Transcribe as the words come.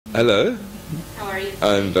Hello. How are you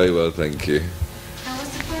today? I'm very well, thank you. How was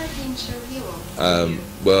the party in Chervilo?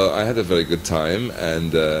 Well, I had a very good time,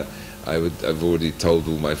 and I've already told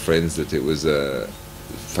all my friends that it was a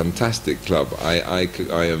fantastic club. I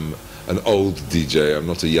am an old DJ. I'm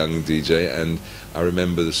not a young DJ, and I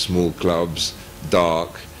remember the small clubs,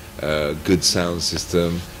 dark, good sound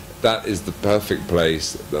system. That is the perfect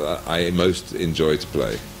place that I most enjoy to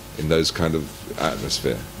play, in those kind of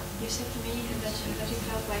atmosphere. You said to me that you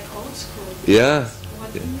felt like old school. Yeah.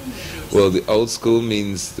 What do you mean by this? Well, the old school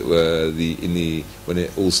means when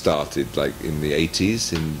it all started, like in the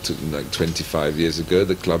 80s, like 25 years ago,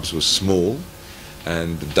 the clubs were small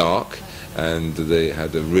and dark, and they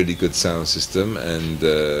had a really good sound system, and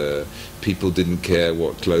people didn't care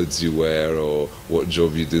what clothes you wear or what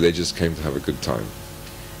job you do. They just came to have a good time.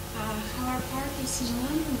 How are parties in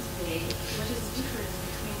London today? What is the difference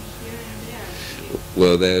between here and there?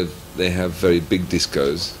 Well, they have very big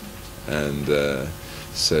discos, and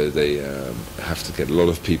so they have to get a lot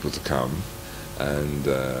of people to come, and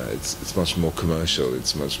it's much more commercial.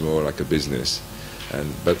 It's much more like a business,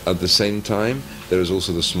 but at the same time, there is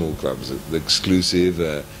also the small clubs, the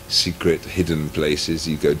exclusive, secret, hidden places.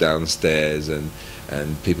 You go downstairs, and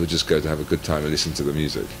people just go to have a good time and listen to the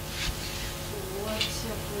music. What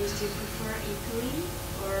place do you prefer, Italy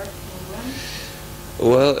or England?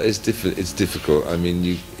 Well, it's difficult. I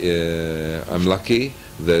mean, I'm lucky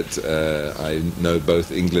that I know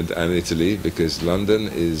both England and Italy, because London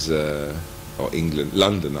is, or England,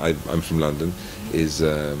 London. I'm from London, is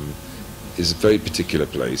a very particular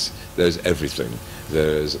place. There's everything.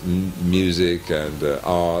 There's music and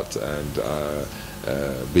art and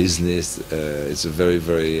business. It's a very,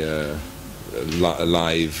 very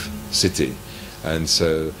alive city, and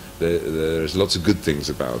so there's lots of good things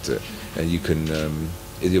about it. And you can,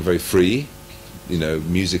 you're very free, you know,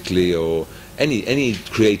 musically, or any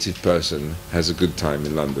creative person has a good time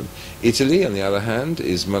in London. Italy, on the other hand,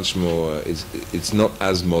 is much more. It's not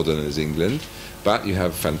as modern as England, but you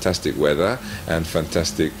have fantastic weather and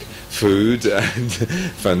fantastic food and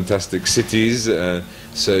fantastic cities.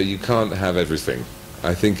 So you can't have everything.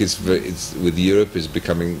 I think it's with Europe is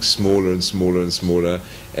becoming smaller and smaller and smaller.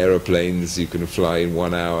 Aeroplanes you can fly in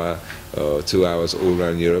 1 hour or 2 hours all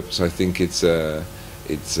around Europe. So I think it's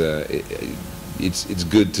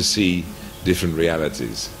good to see different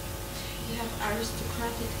realities. You have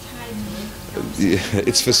aristocratic title. Yeah,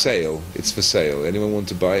 it's for sale. It's for sale. Anyone want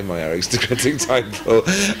to buy my aristocratic title?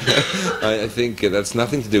 I think that's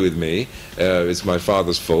nothing to do with me. It's my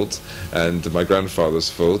father's fault and my grandfather's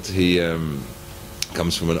fault. He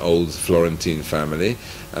comes from an old Florentine family,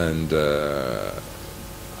 and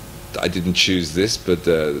I didn't choose this, but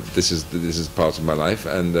this is part of my life,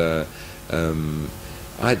 and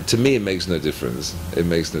to me it makes no difference. It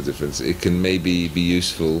makes no difference. It can maybe be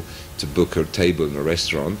useful to book a table in a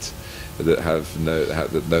restaurant that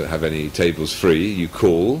don't have any tables free. You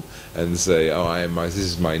call and say, "Oh, this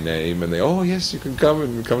is my name," and they, "Oh yes, you can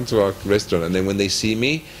come to our restaurant." And then when they see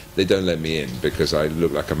me, they don't let me in because I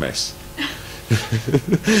look like a mess.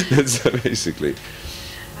 That's basically.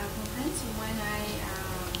 Comprehensive when I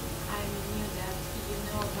knew that you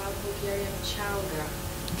know about Bulgarian chalga.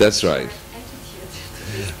 That's right.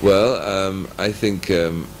 Attitude. Well, I think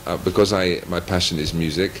because my passion is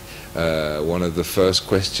music, one of the first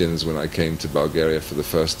questions when I came to Bulgaria for the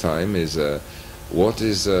first time is, what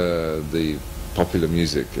is the popular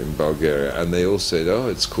music in Bulgaria? And they all said, "Oh,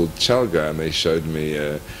 it's called chalga," and they showed me.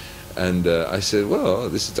 And I said, well,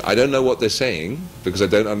 I don't know what they're saying because I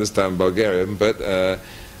don't understand Bulgarian, but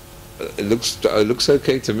it looks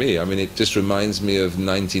okay to me. I mean, it just reminds me of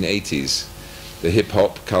 1980s, the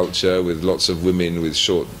hip-hop culture with lots of women with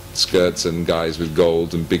short skirts and guys with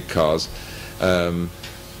gold and big cars. And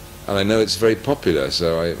I know it's very popular,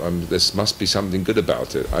 so there must be something good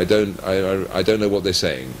about it. I don't know what they're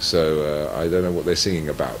saying, so I don't know what they're singing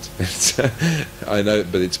about. I know,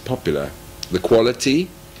 but it's popular. The quality,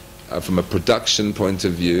 from a production point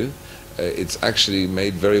of view, it's actually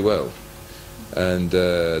made very well, and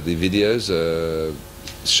the videos are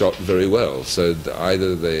shot very well. So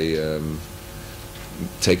either they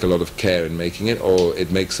take a lot of care in making it, or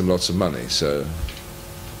it makes them lots of money. So.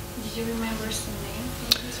 Did you remember some name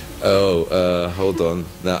from this film? Oh, hold on.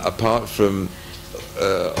 Now, apart from,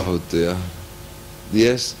 oh dear,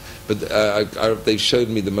 yes, but they showed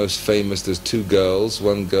me the most famous. There's two girls.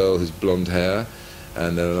 One girl has blonde hair,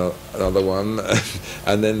 and then another one,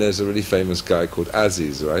 and then there's a really famous guy called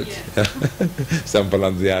Aziz, right? Yeah. Stiamo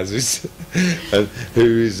parlando di Aziz, who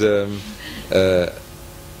is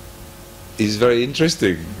he's very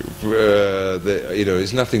interesting. You know,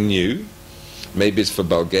 it's nothing new, Maybe it's for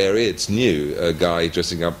Bulgaria, it's new, a guy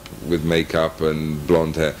dressing up with makeup and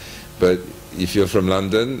blonde hair. But if you're from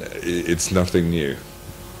London, it's nothing new.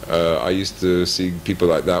 I used to see people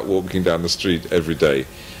like that walking down the street every day.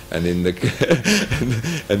 And in the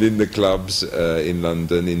and in the clubs in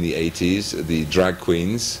London in the 80s, the drag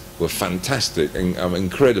queens were fantastic and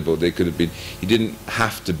incredible. They could have been. You didn't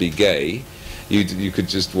have to be gay. You could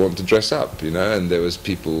just want to dress up, you know. And there was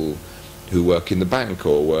people who work in the bank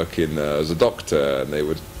or work in as a doctor, and they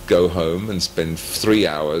would go home and spend 3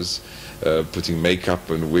 hours putting makeup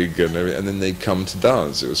and wig and everything, and then they'd come to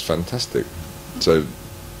dance. It was fantastic. So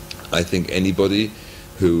I think anybody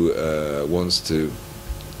who wants to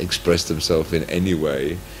express themselves in any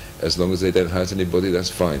way, as long as they don't hurt anybody, that's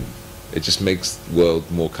fine. It just makes the world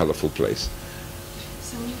a more colourful place.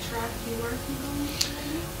 So new track you working on?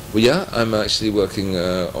 Well, yeah, I'm actually working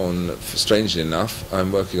on, strangely enough,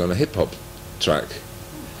 I'm working on a hip-hop track,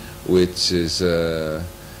 which is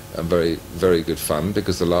very, very good fun,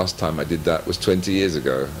 because the last time I did that was 20 years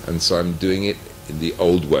ago, and so I'm doing it in the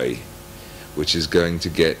old way, which is going to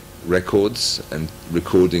get records and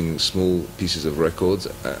recording small pieces of records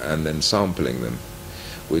and then sampling them,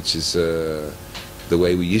 which is the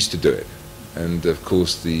way we used to do it. And of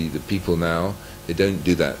course the people now, they don't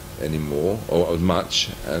do that anymore or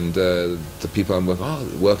much, and the people I'm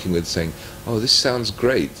working with saying, oh, this sounds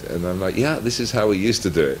great, and I'm like, yeah, this is how we used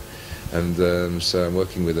to do it. And so I'm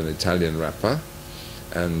working with an Italian rapper,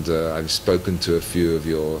 and I've spoken to a few of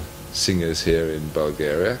your singers here in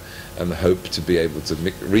Bulgaria, and hope to be able to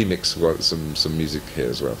remix some music here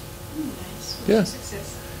as well. Nice. Yeah.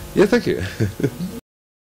 Success. Yeah, thank you.